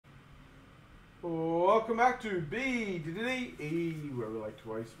welcome back to BDDE, where we like to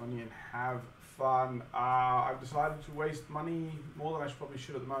waste money and have fun. I've decided to waste money more than I probably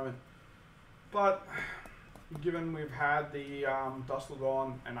should at the moment, but given we've had the Dust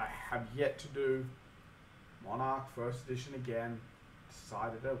Lagoon and I have yet to do Monarch First Edition again,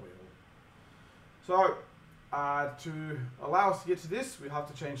 decided I will. So, to allow us to get to this, we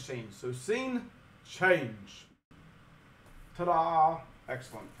have to change scenes. So, scene change. Ta-da!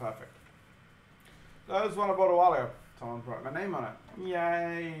 Excellent, perfect. There's one I bought a while ago. Someone wrote my name on it.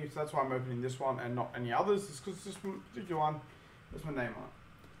 Yay! So that's why I'm opening this one and not any others. It's because this particular one, there's my name on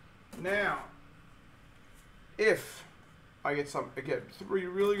it. Now, if I get 3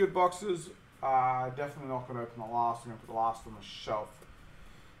 really good boxes, definitely not going to open the last. I'm going to put the last on the shelf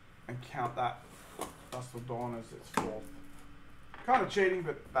and count that Dust of Dawn as its fourth. Kind of cheating,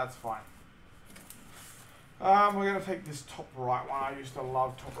 but that's fine. We're going to take this top right one. I used to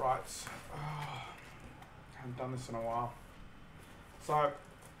love top rights. Haven't done this in a while. So,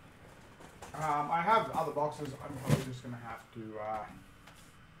 I have other boxes. I'm probably just going to have to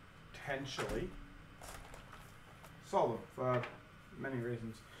potentially sell them for many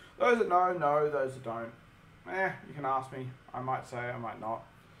reasons. Those that know, those that don't. You can ask me. I might say, I might not.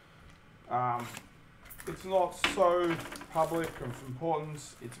 It's not so public of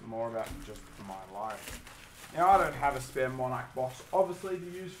importance. It's more about just my life. Now, I don't have a spare Monarch box, obviously, to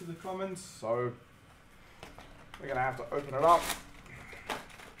use for the commons, so we're going to have to open it up.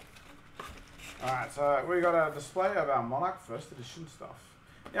 Alright, so we got a display of our Monarch First Edition stuff.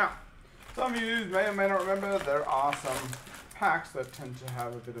 Now, some of you may or may not remember, there are some packs that tend to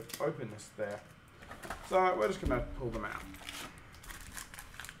have a bit of openness there. So we're just going to pull them out.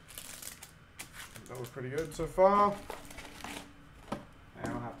 That was pretty good so far.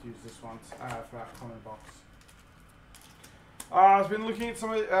 And I'll have to use this one for our common box. I've been looking at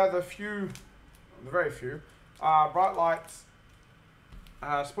some of the very few Bright Lights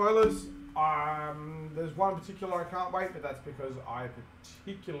spoilers. There's one particular I can't wait, but that's because I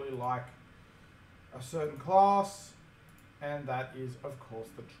particularly like a certain class, and that is, of course,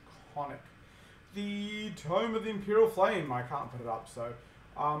 the Draconic. The Tome of the Imperial Flame. I can't put it up, so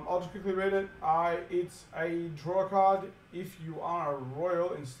I'll just quickly read it. It's a draw card. If you are a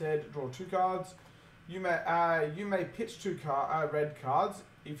royal, instead draw 2 cards. You may pitch 2 red cards.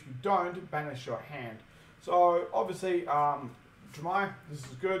 If you don't, banish your hand. So obviously, Jemai, this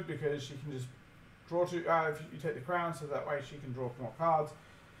is good because she can just draw 2. If you take the crown, so that way she can draw more cards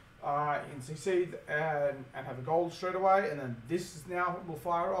in CC and have a gold straight away. And then this is now will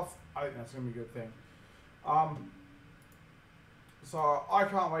fire off. I think that's gonna be a good thing. So I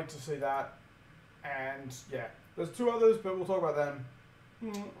can't wait to see that. And yeah, there's 2 others, but we'll talk about them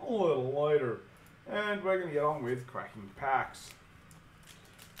a little later. And we're going to get on with cracking packs.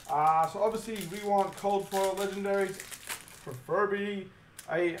 So obviously we want cold foil legendaries, preferably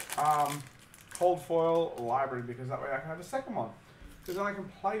a cold foil library, because that way I can have a second one. Because then I can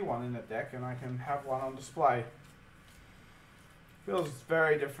play one in the deck and I can have one on display. Feels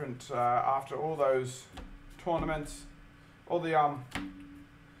very different after all those tournaments, all the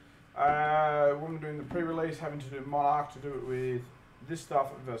when we're doing the pre-release, having to do Monarch to do it with this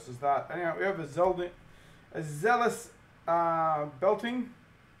stuff versus that. Anyway, we have a Zealous belting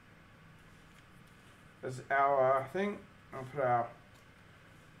as our thing. I'll put our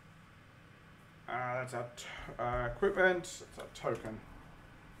that's our equipment. That's our token.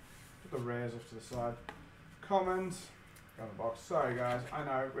 Put the rares off to the side. Commons. Got a box. Sorry guys, I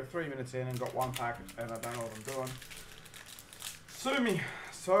know we're 3 minutes in and got 1 pack and I don't know what I'm doing. Sue me.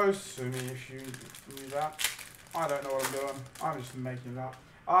 So sue me if you knew that. I don't know what I'm doing. I'm just making it up.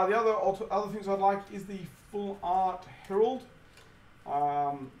 The other things I'd like is the Full Art Herald.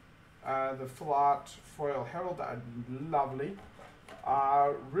 The Full Art Foil Herald. That would be lovely.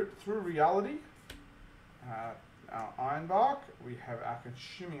 Rip Through Reality. Our Ironbark. We have our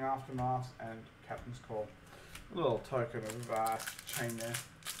Consuming Aftermath and Captain's Call. A little token of chain there.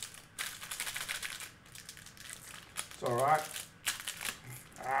 It's alright.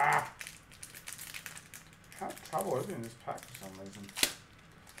 Have trouble opening this pack for some reason.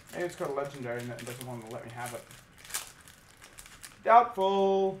 Maybe it's got a legendary in it and doesn't want to let me have it.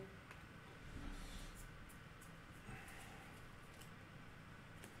 Doubtful.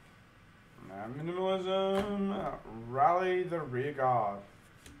 Now, minimalism. Rally the Rear Guard.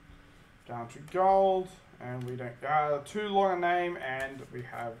 Down to gold. And we don't too long a name, and we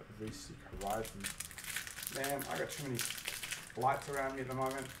have the Seek Horizon. Damn, I got too many lights around me at the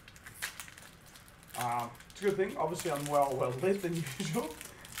moment. It's a good thing. Obviously, I'm well lit than usual.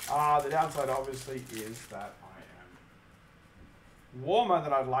 The downside, obviously, is that I warmer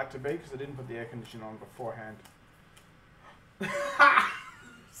than I'd like to be because I didn't put the air conditioner on beforehand.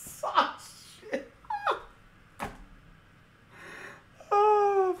 Such shit.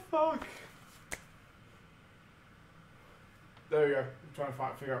 Oh, fuck. There we go. I'm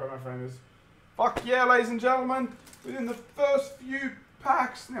trying to figure out where my friend is. Fuck yeah, ladies and gentlemen. Within the first few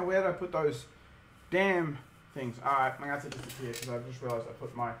packs. Now, where did I put those damn things? Alright, I'm going to have to disappear because I just realised I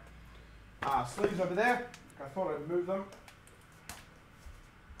put my sleeves over there. I thought I'd move them.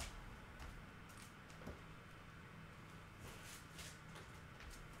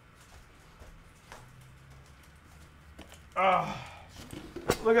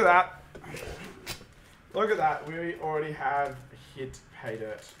 Look at that. Look at that. We already have hit pay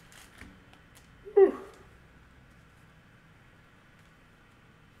dirt. Whew.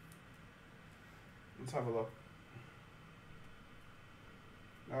 Let's have a look.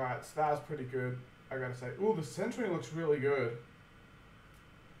 Alright, so that was pretty good. I gotta say. Ooh, the centering looks really good.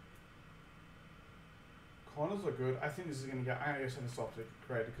 Corners look good. I think this is gonna get. I'm gonna go send this off to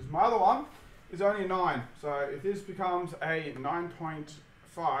creator because my other one is only a 9. So if this becomes a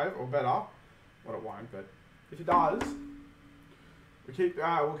 9.5 or better, well it won't, but if it does, we'll keep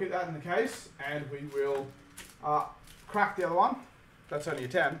that in the case and we will crack the other one. That's only a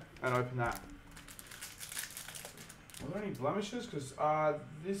 10 and open that. Are there any blemishes? Because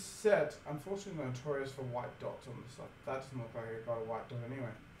this set, unfortunately, notorious for white dots on the side. That doesn't look like it got a white dot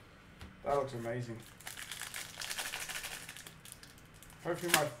anyway. That looks amazing.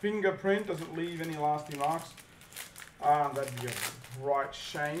 Hopefully my fingerprint doesn't leave any lasting marks. That'd be a right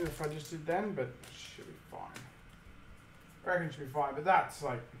shame if I just did then, but it should be fine. I reckon it should be fine, but that's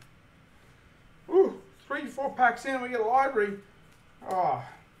like, ooh, 3-4 packs in and we get a library. Oh,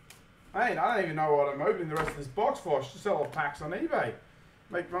 mate, I don't even know what I'm opening the rest of this box for. I should sell all packs on eBay.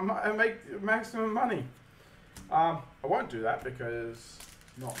 Make maximum money. I won't do that because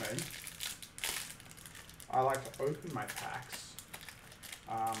not me. I like to open my packs.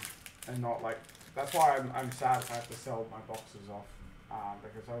 And not like, that's why I'm sad if I have to sell my boxes off,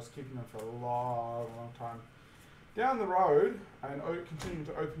 because I was keeping them for a long time down the road and continuing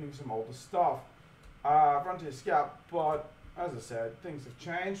to opening some older stuff. Frontier Scout, but as I said, things have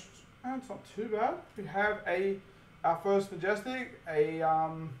changed and it's not too bad. We have our first Majestic, a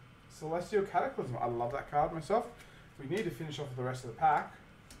Celestial Cataclysm. I love that card myself. We need to finish off with the rest of the pack.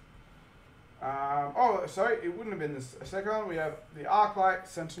 Oh, sorry, it wouldn't have been this second one. We have the Arclight,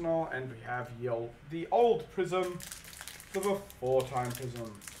 Sentinel, and we have the old Prism, the before-time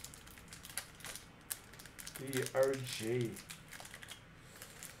Prism. The OG.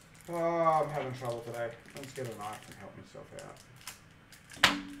 Oh, I'm having trouble today. Let's get a knife and help myself out.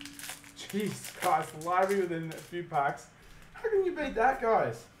 Jeez, guys, the library within a few packs. How can you beat that,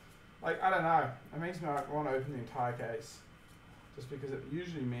 guys? Like, I don't know. It makes me want to open the entire case. Just because it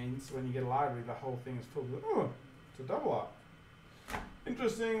usually means when you get a library, the whole thing is filled with, oh, it's a double up.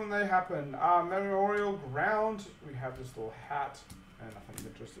 Interesting when they happen. Memorial Ground, we have this little hat, and nothing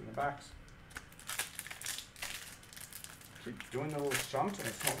interesting in the backs. Keep doing the little shunt and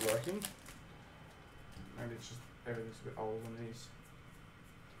it's not working. Maybe it's just, everything's a bit older than these.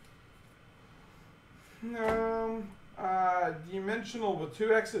 Dimensional with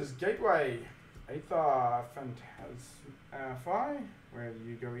 2 X's, Gateway. Aether Phantasmify. Where do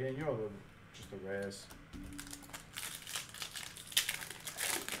you go again? You're just the rares.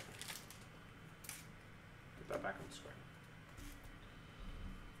 Put that back on the screen.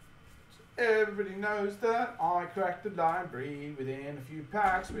 So everybody knows that I cracked the library. Within a few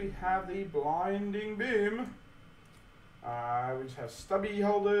packs, we have the Blinding Beam. We just have stubby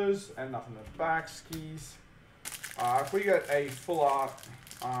holders and nothing but backs, keys. If we get a full art,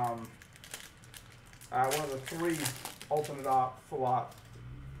 one of the 3 alternate art, full art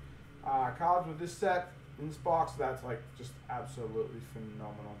cards with this set in this box, that's like just absolutely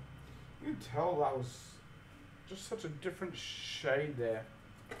phenomenal. You can tell that was just such a different shade there.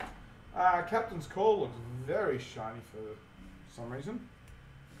 Captain's Call looks very shiny for some reason.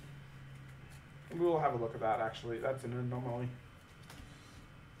 We will have a look at that actually. That's an anomaly.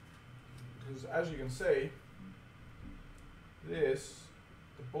 Because as you can see, the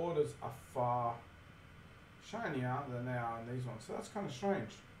borders are far shinier than they are in these ones, so that's kind of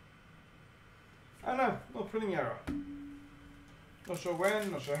strange. I don't know, little printing error. Not sure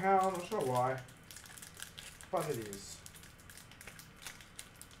when, not sure how, not sure why, but it is.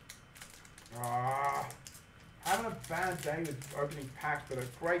 Having a bad day with opening packs, but a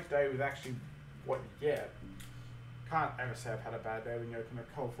great day with actually what you get. Can't ever say I've had a bad day when you open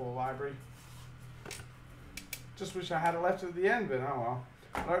a colourful library. Just wish I had it left at the end, but oh well.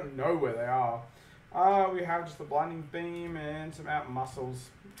 I don't know where they are. We have just a blinding beam and some out muscles.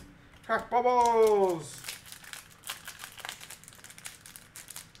 Crack bubbles!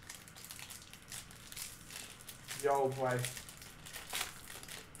 The old way.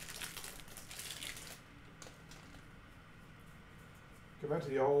 Go back to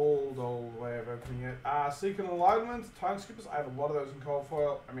the old way of opening it. Seeking alignment, time skippers. I have a lot of those in cold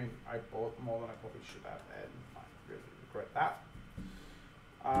foil. I mean, I bought more than I probably should have, and I really regret that.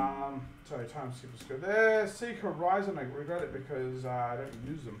 So time skippers go there. Seek Horizon, I regret it because I don't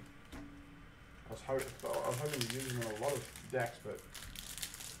use them. I was hoping to use them in a lot of decks, but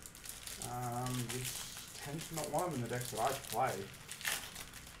you tend to not want them in the decks that I play.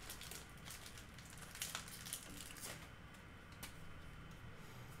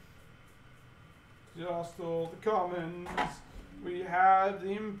 Just all the commons. We had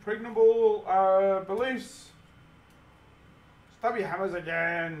the impregnable beliefs. Stubby hammers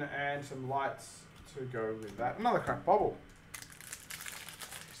again, and some lights to go with that. Another crack bubble.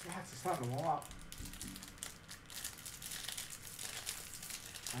 These lights are starting them all up.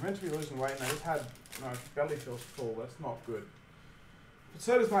 I'm meant to be losing weight, and I just had my belly feels full. That's not good. But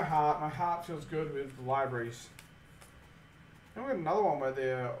so does my heart. My heart feels good with the libraries. And we got another one where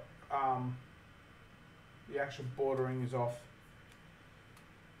the actual bordering is off.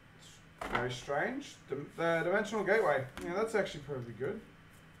 It's very strange. The Dimensional Gateway. Yeah, that's actually probably good.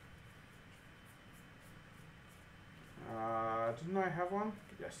 Didn't I have one?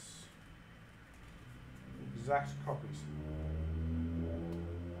 Yes. Exact copies.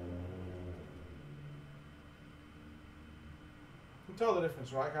 You can tell the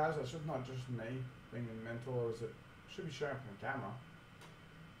difference, right, guys? That's just not just me being a mentor, as it should be showing from the camera.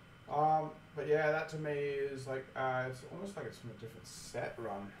 But yeah, that to me is like, it's almost like it's from a different set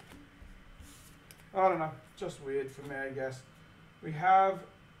run. I don't know, just weird for me, I guess. We have,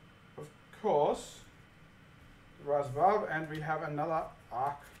 of course, the Rise Above, and we have another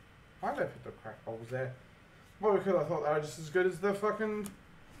Arc. Why did I put the crack bubbles there? Well, because I thought they were just as good as the fucking...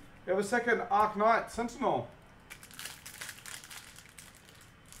 We have a second Arc Knight Sentinel.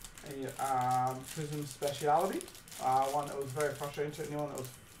 A Prism Speciality. One that was very frustrating to anyone that was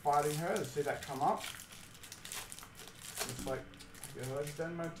fighting her, to see that come up. It's like, I guess I just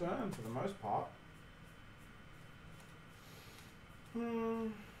end my turn for the most part.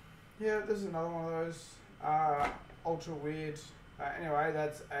 Yeah, this is another one of those ultra weird. Anyway,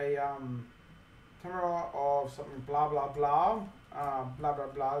 that's a camera of something blah blah blah. Blah blah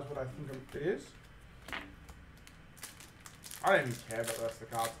blah is what I think it is. I don't even care about the rest of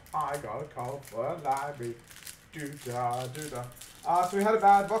the cards. I got a call for a library. Doo-da, doo-da. So we had a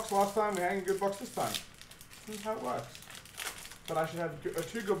bad box last time, we're having a good box this time. That's how it works. But I should have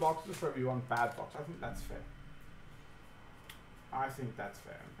 2 good boxes for every 1 bad box. I think that's fair. I think that's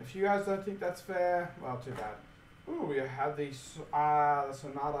fair. If you guys don't think that's fair, well, too bad. Ooh, we had the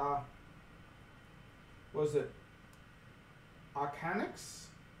Sonata. Was it Arcanix?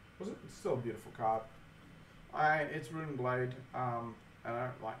 Was it? It's still a beautiful card. It's Rune Blade. And I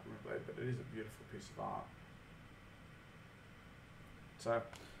don't like Rune Blade, but it is a beautiful piece of art. So,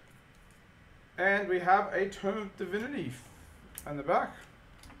 and we have a Tome of Divinity on the back.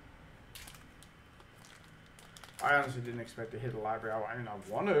 I honestly didn't expect to hit a library. I mean, I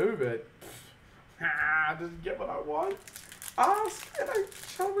want to, but doesn't get what I want. Ask and I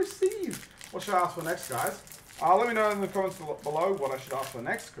shall receive. What should I ask for next, guys? Let me know in the comments below what I should ask for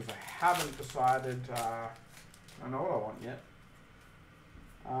next, because I haven't decided. I don't know what I want yet.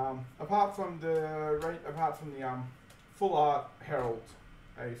 Apart from the full art Herald,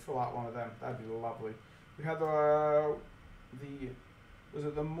 a full art one of them, that'd be lovely. We had was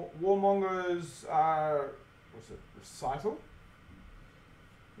it the Warmonger's was it recital?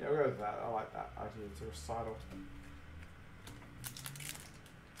 Yeah, we'll go with that. I like that idea. It's a recital.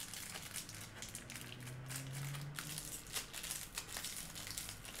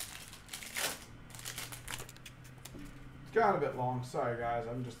 It's going a bit long. Sorry, guys.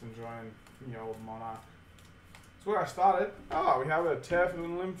 I'm just enjoying the old Monarch. That's where I started. Oh, we have a Tear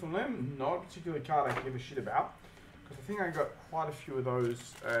from Limb from Limb. Not a particular card I give a shit about, because I think I got quite a few of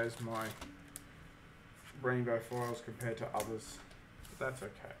those as my rainbow foils compared to others. But that's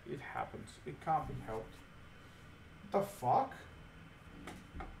okay. It happens. It can't be helped. What the fuck?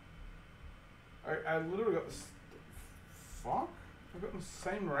 I literally got this. Fuck? I got the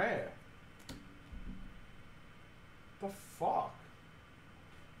same rare. The fuck?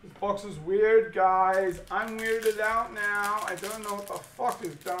 This box is weird, guys. I'm weirded out now. I don't know what the fuck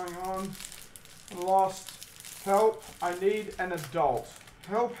is going on. I'm lost. Help. I need an adult.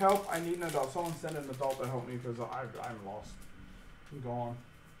 Help, help. I need an adult. Someone send an adult to help me, because I'm lost. I'm gone.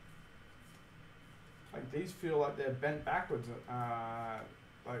 Like these feel like they're bent backwards,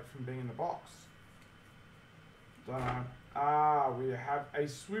 like from being in the box. Don't know. We have a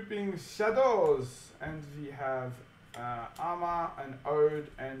Swooping Shadows, and we have armor, an ode,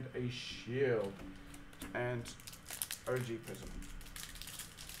 and a shield, and OG Prism.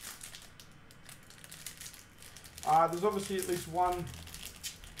 There's obviously at least one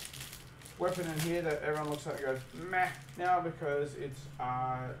weapon in here that everyone looks at and goes meh now, because it's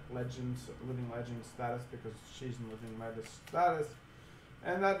Legends, Living Legend status, because she's in Living Legend status,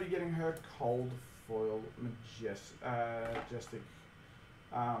 and that'd be getting her Cold Foil Majestic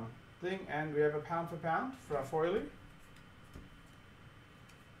thing, and we have a pound for pound for our foilie.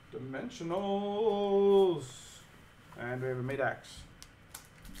 Dimensionals, and we have a mid-axe.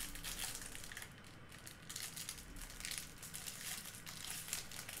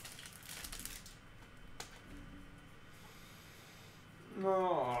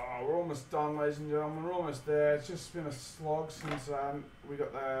 Oh, we're almost done, ladies and gentlemen. We're almost there. It's just been a slog since we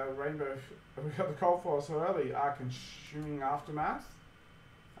got the we got the cold foil so early. Consuming Aftermath,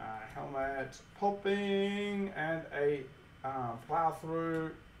 helmet, pulping, and a plow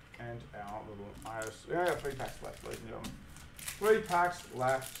through, and our little iris. Yeah, 3 packs left, ladies and gentlemen. 3 packs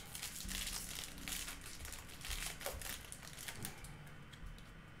left.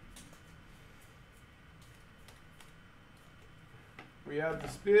 We have the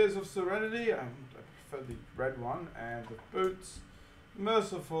Spears of Serenity, and I prefer the red one, and the boots,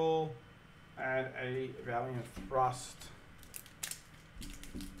 Merciful, and a Valiant Thrust.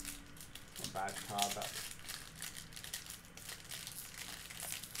 A bad card, that.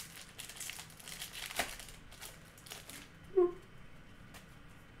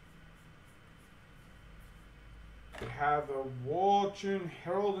 We have a War Tune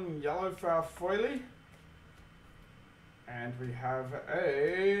Herald in yellow for our foilie. And we have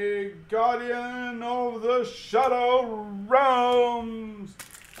a Guardian of the Shadow Realms.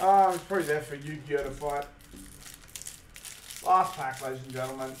 It's probably there for Yu-Gi-Oh to fight. Last pack, ladies and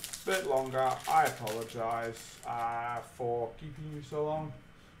gentlemen. Bit longer. I apologise for keeping you so long.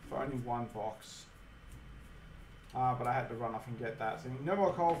 For only 1 box. But I had to run off and get that. So no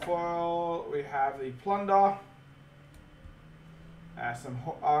more cold foil. We have the Plunder. Some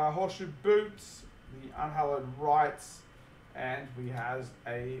Horseshoe Boots. The Unhallowed Rites. And we have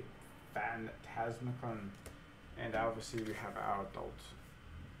a Phantasmicon, and obviously we have our Adult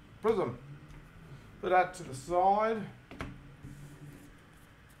Prism. Put that to the side.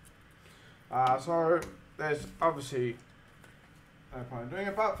 So there's obviously no point in doing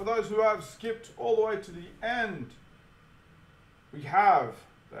it, but for those who have skipped all the way to the end, we have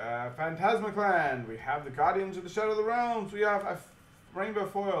the Phantasmicon, we have the Guardians of the Shadow of the Realms, we have a Rainbow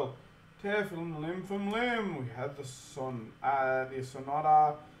Foil, Tear from Limb. We have the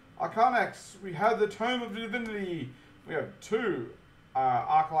Sonata Arcanex. We have the Tome of Divinity. We have 2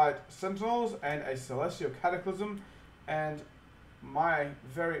 Arclight Sentinels and a Celestial Cataclysm. And my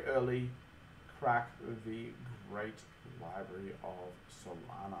very early crack with the Great Library of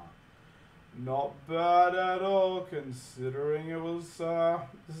Solana. Not bad at all, considering it was,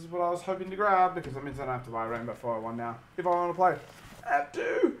 this is what I was hoping to grab, because that means I don't have to buy a Rainbow Foil one now, if I want to play. I have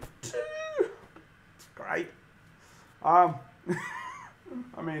to. It's great. I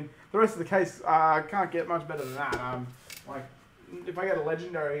mean, the rest of the case, can't get much better than that. Like, if I get a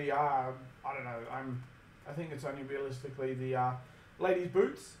legendary, I don't know, I think it's only realistically the, Ladies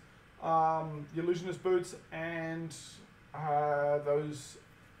Boots, the Illusionist Boots, and, those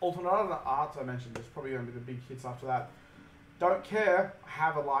alternate arts I mentioned. There's probably going to be the big hits after that. Don't care,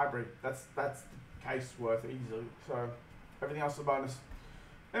 have a library. That's the case worth easily. So everything else is a bonus.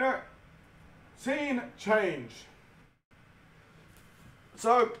 Anyway, scene change.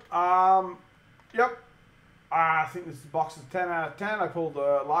 So, yep. I think this box is 10 out of 10. I pulled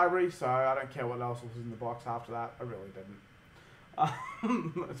the library, so I don't care what else was in the box after that. I really didn't.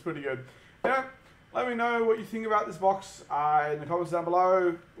 That's pretty good. Anyway, let me know what you think about this box in the comments down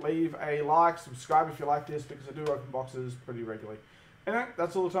below. Leave a like, subscribe if you like this, because I do open boxes pretty regularly. Anyway,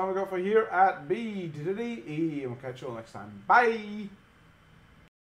 that's all the time we got for here at BDDE, and we'll catch you all next time. Bye!